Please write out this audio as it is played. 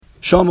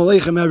Shalom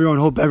Aleichem, everyone.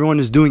 Hope everyone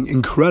is doing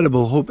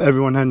incredible. Hope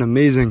everyone had an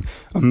amazing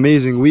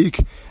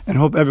week. And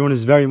hope everyone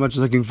is very much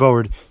looking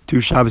forward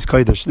to Shabbos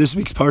Kodesh. This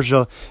week's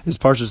Parsha is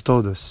Parshas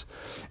Todos.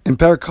 In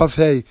Perek Kaf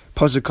Hey,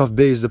 Pasuk Kaf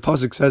Beis, the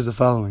Pasuk says the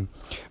following.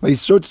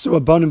 Vayisrotz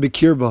abanim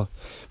bekirba,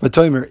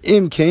 v'toimer,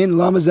 im kein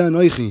lama zeh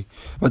anoichi,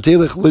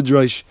 v'telech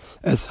lidrosh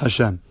es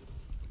Hashem.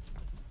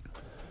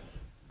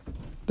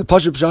 The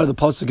Pasuk Pshat of the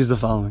Pasuk is the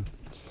following.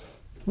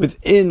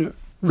 Within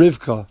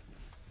Rivka,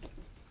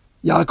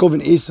 Yaakov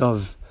and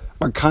Esav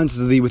are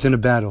constantly within a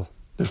battle.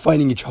 They're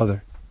fighting each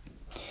other.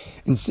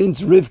 And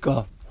since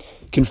Rivka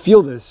can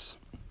feel this,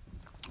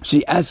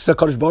 she asks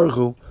HaKadosh Baruch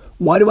Hu,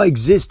 why do I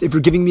exist if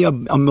you're giving me a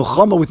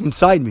milchama within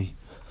inside me?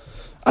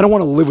 I don't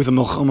want to live with a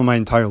milchama my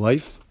entire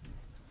life.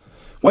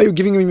 Why are you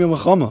giving me a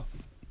milchama?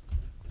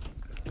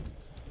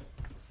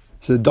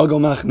 So the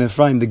Dagel Machne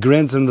Ephraim, the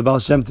grandson of the Baal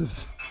Shem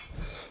Tov,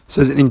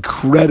 says an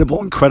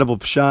incredible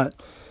pshat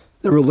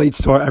that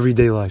relates to our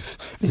everyday life.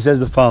 And he says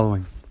the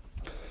following.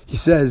 He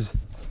says,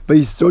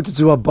 is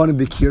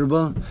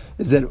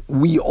that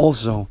we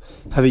also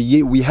have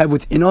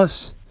within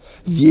us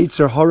the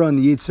Yetzer Hara and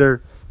the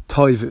Yetzer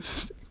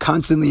Tov,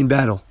 constantly in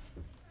battle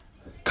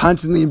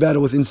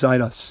with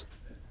inside us.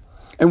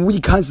 And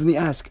we constantly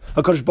ask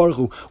HaKadosh Baruch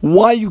Hu,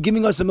 why are you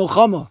giving us a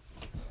milchama?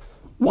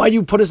 Why do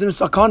you put us in a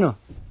sakana?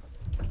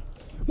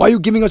 Why are you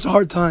giving us a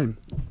hard time?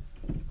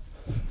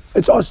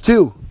 It's us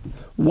too.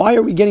 Why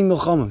are we getting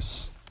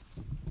milchamas?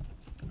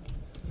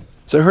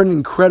 So I heard an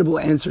incredible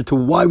answer to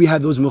why we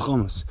have those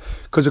milchamos.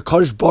 Because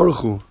HaKadosh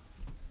Baruch Hu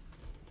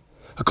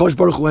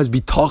has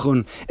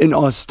bitachon in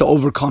us to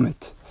overcome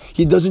it.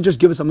 He doesn't just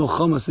give us a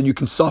milchama so that you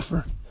can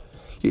suffer.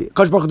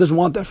 HaKadosh Baruch Hu doesn't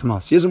want that from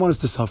us. He doesn't want us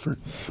to suffer.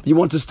 But He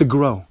wants us to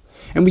grow.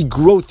 And we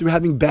grow through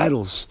having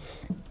battles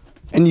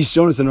and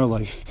nisyonos in our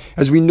life.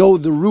 As we know,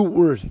 the root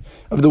word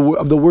of the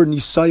word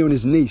nisayon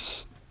is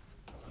nes.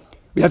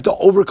 We have to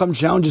overcome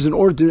challenges in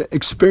order to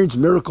experience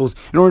miracles,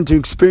 in order to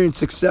experience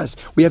success.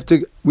 We have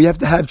to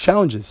have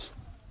challenges.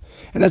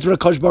 And that's what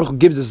HaKadosh Baruch Hu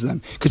gives us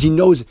them. Because He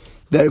knows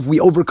that if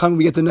we overcome it,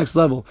 we get to the next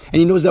level. And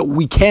He knows that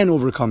we can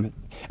overcome it.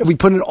 If we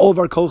put in all of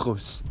our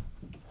kochos.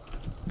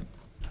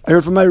 I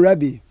heard from my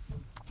Rebbe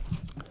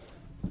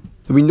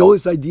that we know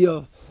this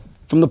idea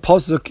from the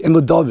Pasuk in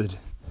the David.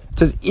 It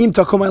says, Im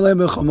takum alei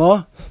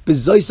milchama,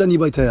 b'zayis ani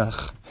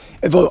bayteach.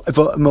 If a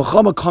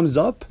milchama comes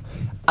up,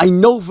 I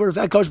know for a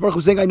fact, HaKadosh Baruch Hu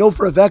is saying, I know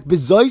for a fact,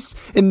 b'zayis,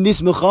 in this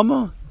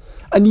milchama,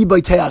 ani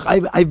bayteach,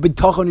 I've been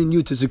tachon in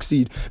you to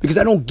succeed. Because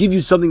I don't give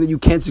you something that you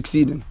can't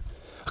succeed in.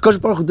 HaKadosh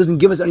Baruch Hu doesn't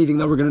give us anything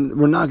that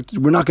we're not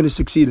going to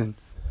succeed in.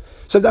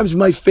 Sometimes we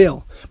might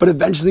fail, but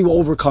eventually we'll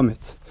overcome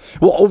it.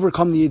 We'll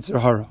overcome the Yetzer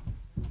Hara.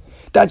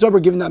 That's why we're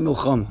given that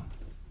milchama.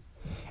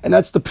 And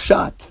that's the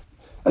pshat.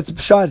 That's the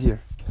pshat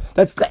here.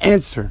 That's the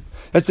answer.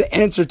 That's the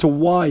answer to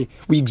why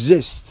we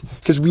exist.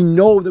 Because we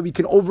know that we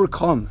can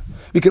overcome.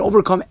 We can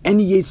overcome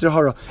any Yetzer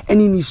Hara,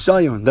 any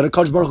nisayon that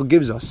HaKadosh Baruch Hu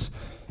gives us.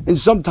 And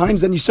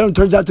sometimes that nisayon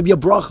turns out to be a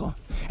bracha.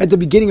 At the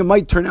beginning, it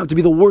might turn out to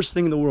be the worst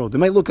thing in the world. It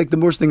might look like the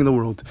worst thing in the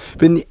world.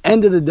 But in the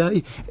end of the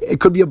day, it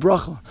could be a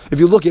bracha. If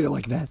you look at it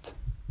like that.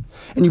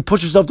 And you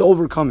push yourself to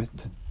overcome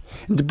it.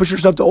 And to push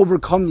yourself to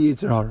overcome the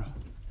Yetzer Hara.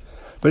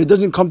 But it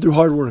doesn't come through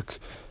hard work.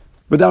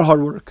 Without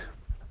hard work.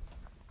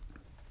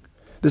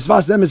 The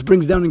Sfas Emes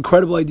brings down an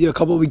incredible idea a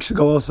couple of weeks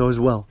ago also as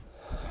well.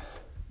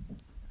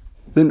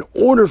 That in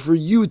order for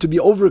you to be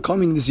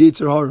overcoming this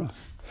Yetzer Hara,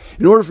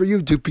 in order for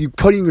you to be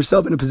putting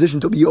yourself in a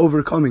position to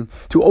overcome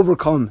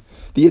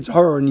the Yetzer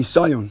Hara or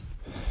Nisayon,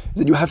 is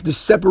that you have to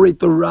separate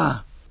the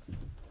Ra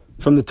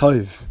from the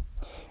Tov.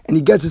 And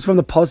he gets this from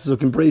the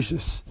Pasuk in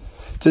Bereshis.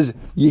 It says,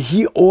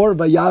 Yehi or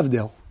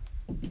vayavdel.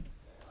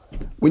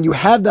 When you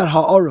have that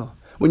Ha'ara,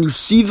 when you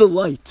see the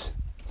light,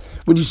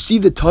 when you see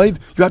the Tov,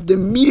 you have to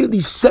immediately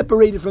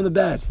separate it from the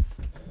bad.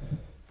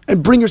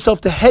 And bring yourself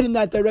to head in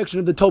that direction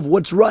of the Tov,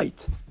 what's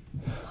right.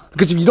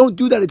 Because if you don't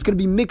do that, it's going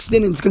to be mixed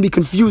in and it's going to be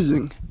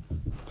confusing.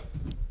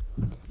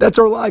 That's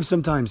our lives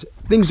sometimes.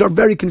 Things are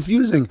very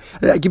confusing.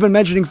 I keep on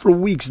mentioning for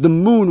weeks, the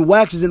moon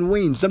waxes and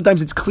wanes.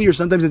 Sometimes it's clear,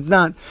 sometimes it's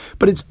not.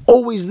 But it's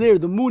always there.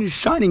 The moon is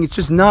shining, it's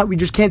just not, we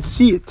just can't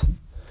see it.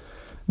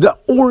 The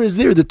Or is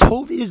there, the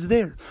Tov is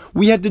there.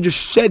 We have to just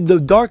shed the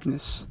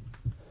darkness.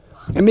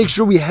 And make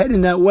sure we head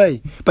in that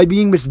way by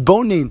being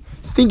misbonin,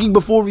 thinking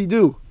before we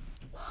do.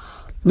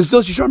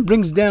 Mesilas Yesharim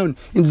brings down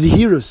in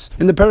Zehirus,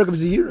 in the parak of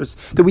Zehirus,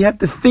 that we have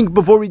to think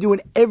before we do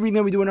in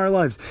everything we do in our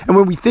lives. And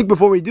when we think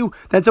before we do,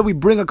 that's how we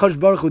bring HaKadosh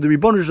Baruch Hu, the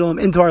Ribono Shel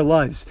Olam, into our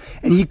lives.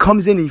 And He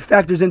comes in and He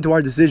factors into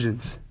our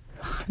decisions.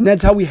 And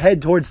that's how we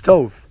head towards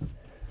Tov.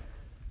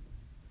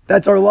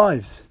 That's our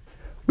lives.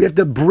 We have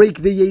to break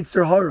the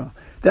Yetzer Hara.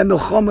 That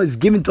milchama is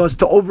given to us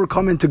to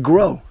overcome and to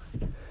grow.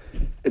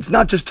 It's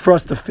not just for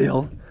us to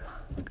fail.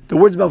 The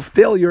word's about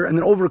failure and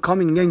then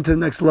overcoming and getting to the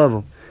next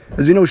level.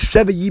 As we know,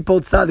 Sheva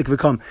Yipol Tzadik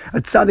V'kam.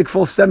 A Tzadik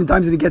falls 7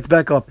 times and he gets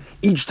back up.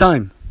 Each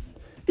time.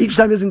 Each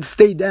time doesn't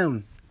stay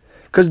down.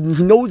 Because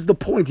he knows the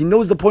point. He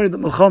knows the point of the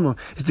milchama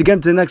is to get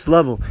him to the next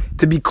level.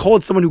 To be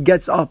called someone who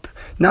gets up.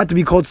 Not to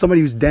be called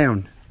somebody who's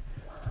down.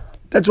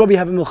 That's why we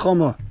have a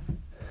milchama.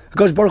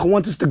 HaKadosh Baruch Hu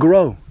wants us to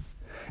grow.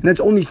 And that's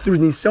only through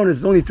nisayon,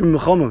 it's only through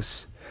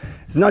milchamos.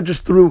 It's not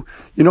just through,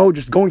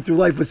 just going through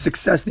life with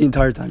success the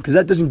entire time, because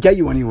that doesn't get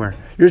you anywhere.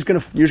 You're just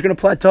gonna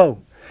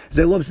plateau. As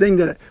I love saying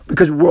that,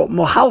 because we're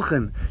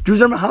mahalchim.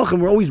 Jews are mahalchim.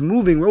 We're always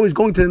moving. We're always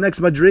going to the next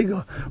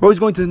madriga. We're always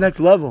going to the next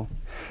level.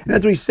 And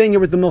that's what he's saying here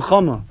with the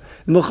milchama.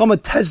 The milchama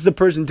tests the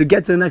person to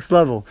get to the next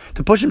level,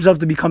 to push himself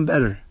to become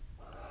better.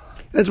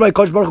 And that's why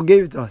Kadosh Baruch Hu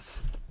gave it to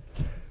us.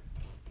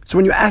 So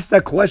when you ask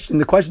that question,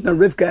 the question that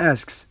Rivka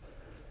asks,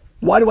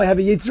 why do I have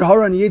a Yetzer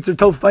Hara and a Yetzer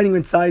Tov fighting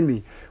inside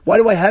me? Why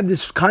do I have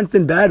this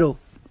constant battle?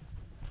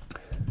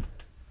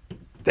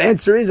 The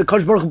answer is,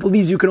 Kadosh Baruch Hu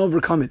believes you can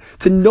overcome it.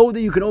 To know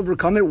that you can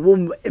overcome it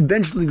will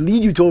eventually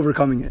lead you to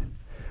overcoming it.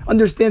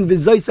 Understand,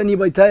 V'zayis ani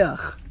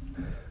b'tayach.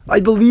 I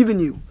believe in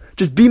you.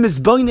 Just be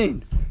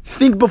misbainin.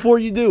 Think before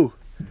you do.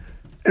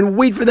 And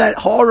wait for that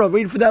hara,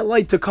 wait for that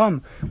light to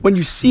come. When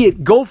you see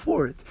it, go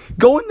for it.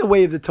 Go in the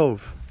way of the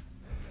Tov.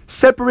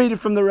 Separate it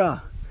from the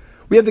Ra.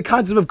 We have the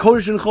concept of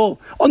Kodesh and Chol.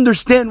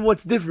 Understand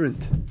what's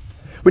different.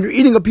 When you're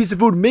eating a piece of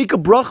food, make a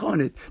bracha on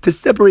it to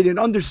separate it and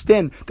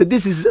understand that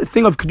this is a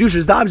thing of Kedusha.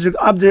 It's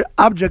the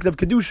object of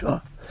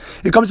Kedusha.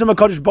 It comes from a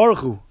Kadosh Baruch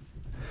Hu.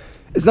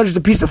 It's not just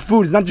a piece of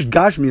food. It's not just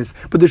Gashmias.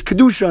 But there's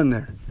Kedusha in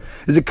there.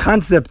 There's a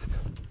concept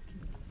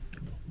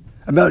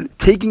about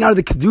taking out of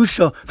the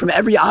Kedusha from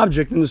every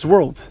object in this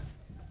world.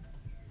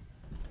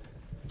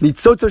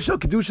 Nitzoto shel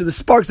Kedusha, the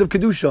sparks of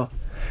Kedusha.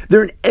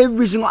 They're in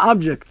every single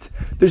object.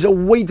 There's a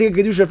way to get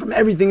Kedusha from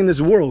everything in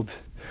this world.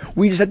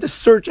 We just have to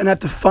search and have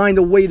to find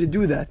a way to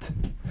do that.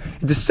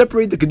 And to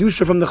separate the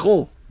Kedusha from the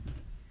Chol.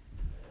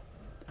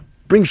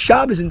 Bring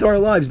Shabbos into our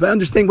lives by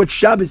understanding what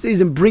Shabbos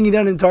is and bringing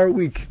that into our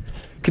week.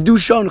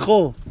 Kedusha and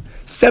Chol.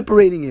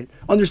 Separating it.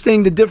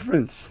 Understanding the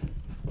difference.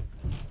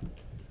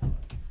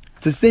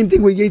 It's the same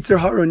thing with Yetzer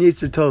Hara and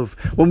Yetzer Tov.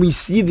 When we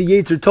see the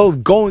Yetzer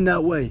Tov, go in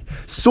that way.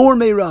 Sor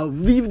Meira,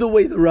 leave the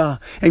way of the Ra,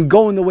 and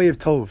go in the way of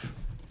Tov.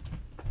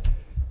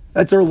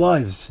 That's our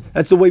lives.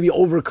 That's the way we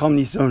overcome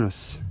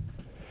Nisonos.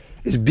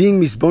 Is being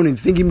misbonin,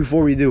 thinking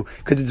before we do.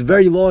 Because it's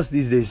very lost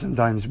these days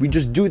sometimes. We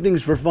just do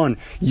things for fun.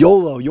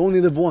 YOLO, you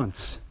only live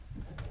once.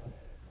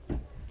 But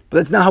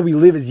that's not how we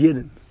live as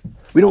Yidden.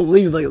 We don't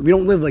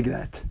live like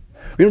that.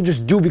 We don't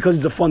just do because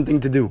it's a fun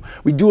thing to do.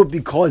 We do it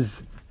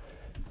because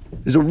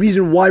there's a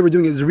reason why we're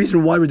doing it. There's a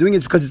reason why we're doing it.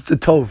 It's because it's the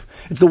Tov.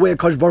 It's the way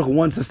HaKadosh Baruch Hu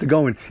wants us to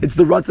go in. It's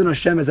the Ratzon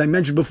Hashem, as I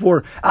mentioned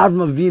before,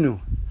 Avram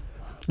Avinu.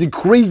 The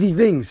crazy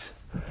things.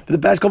 For the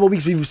past couple of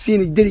weeks we've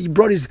seen, he did it. He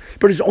brought his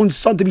own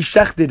son to be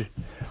shechted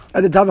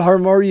at the top of Har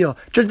Moriah,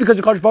 just because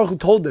the HaKadosh Baruch Hu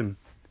told him.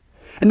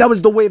 And that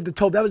was the way of the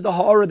Tov. That was the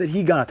hara that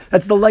he got.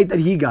 That's the light that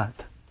he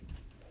got.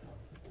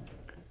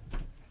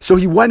 So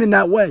he went in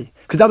that way,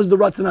 because that was the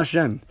Ratzon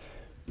Hashem.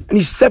 And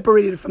he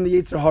separated it from the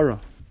Yetzer Hara.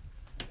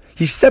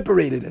 He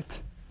separated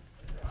it.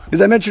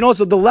 As I mentioned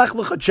also, the Lech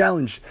Lecha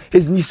challenge,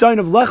 his Nisayon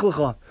of Lech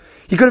Lecha.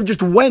 He could have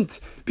just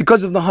went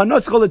because of the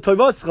Hanascha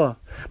L'Toivascha,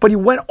 but he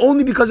went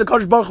only because the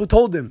HaKadosh Baruch Hu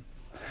told him.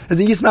 As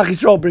the Yismach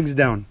Yisrael brings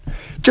down.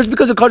 Just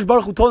because the HaKadosh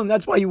Baruch Hu told him,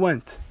 that's why he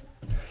went.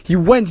 He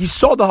went, he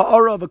saw the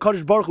ha'ara of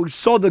HaKadosh Baruch Hu, he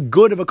saw the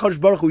good of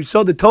HaKadosh Baruch Hu, he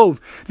saw the Tov,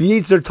 the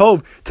Yetzer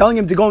Tov, telling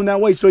him to go in that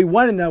way, so he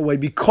went in that way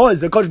because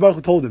the HaKadosh Baruch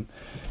Hu told him.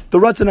 The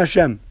Ratzon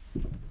Hashem.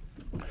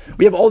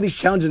 We have all these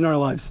challenges in our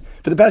lives.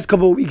 For the past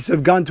couple of weeks,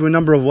 I've gone to a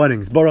number of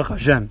weddings, Baruch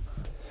Hashem. And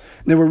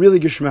they were really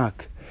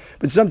geschmack.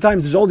 But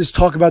sometimes there's all this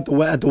talk about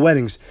at the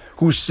weddings.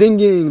 Who's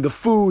singing, the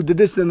food, the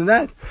this and the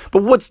that.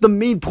 But what's the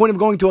main point of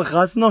going to a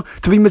chasna?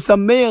 To be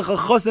misameach, a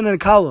chasna and a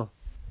kala.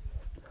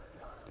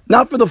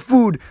 Not for the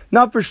food,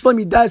 not for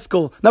Shlomi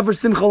Daskel, not for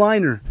Simcha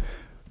Leiner.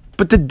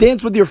 But to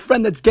dance with your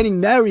friend that's getting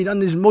married on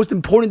this most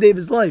important day of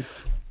his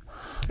life.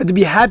 And to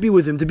be happy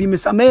with him, to be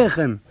misameach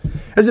him.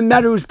 Doesn't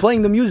matter who's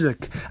playing the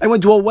music. I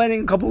went to a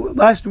wedding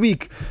last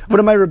week. One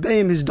of my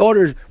rebbeim,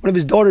 one of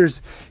his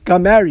daughters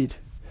got married.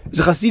 It was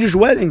a Hasidic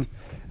wedding.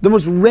 The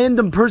most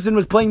random person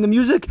was playing the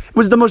music. It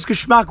was the most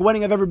geschmack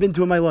wedding I've ever been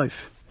to in my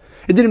life.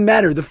 It didn't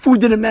matter. The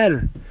food didn't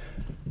matter.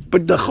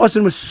 But the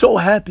chassan was so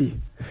happy.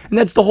 And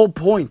that's the whole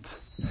point.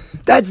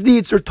 That's the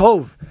Yetzer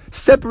Tov.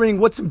 Separating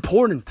what's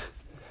important.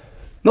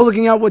 Not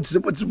looking at what's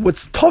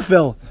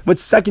tofel,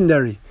 what's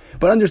secondary.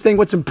 But understanding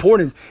what's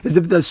important is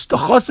that the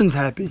chassan's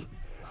happy.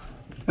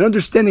 And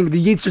understanding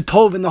the Yetzer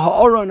Tov and the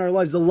ha'ara in our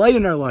lives, the light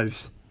in our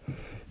lives.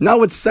 Not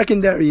what's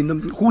secondary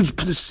and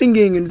who's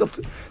singing and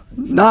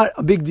not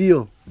a big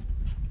deal.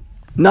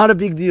 Not a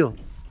big deal.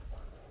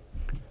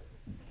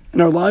 In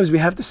our lives, we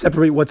have to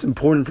separate what's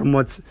important from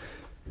what's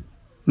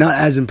not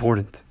as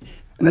important.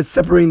 And that's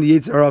separating the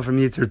Yetzer Hara from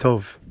Yetzer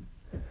Tov.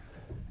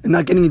 And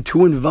not getting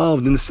too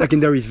involved in the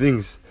secondary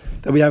things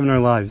that we have in our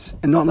lives.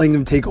 And not letting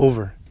them take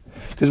over.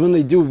 Because when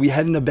they do, we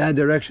head in a bad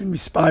direction. We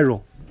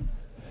spiral.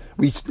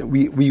 We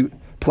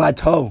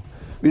plateau.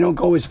 We don't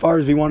go as far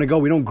as we want to go.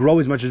 We don't grow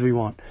as much as we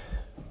want.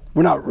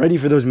 We're not ready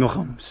for those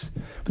milchamos.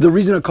 But the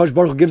reason HaKadosh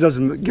Baruch Hu gives us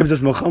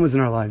milchamos in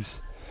our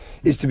lives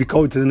is to be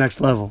called to the next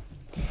level.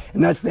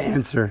 And that's the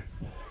answer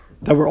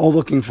that we're all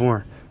looking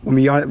for when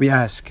we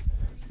ask,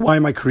 why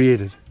am I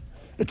created?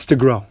 It's to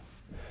grow.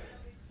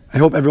 I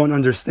hope everyone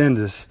understands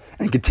this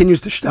and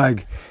continues to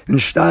steig. And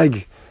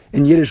steig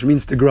in Yiddish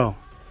means to grow.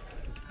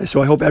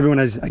 So I hope I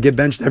get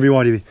benched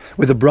everybody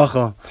with a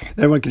bracha.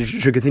 Everyone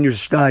should continue to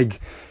steig,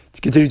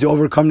 to continue to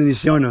overcome the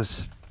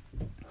nisyanos,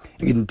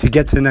 and to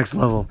get to the next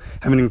level.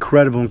 Have an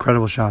incredible,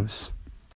 incredible Shabbos.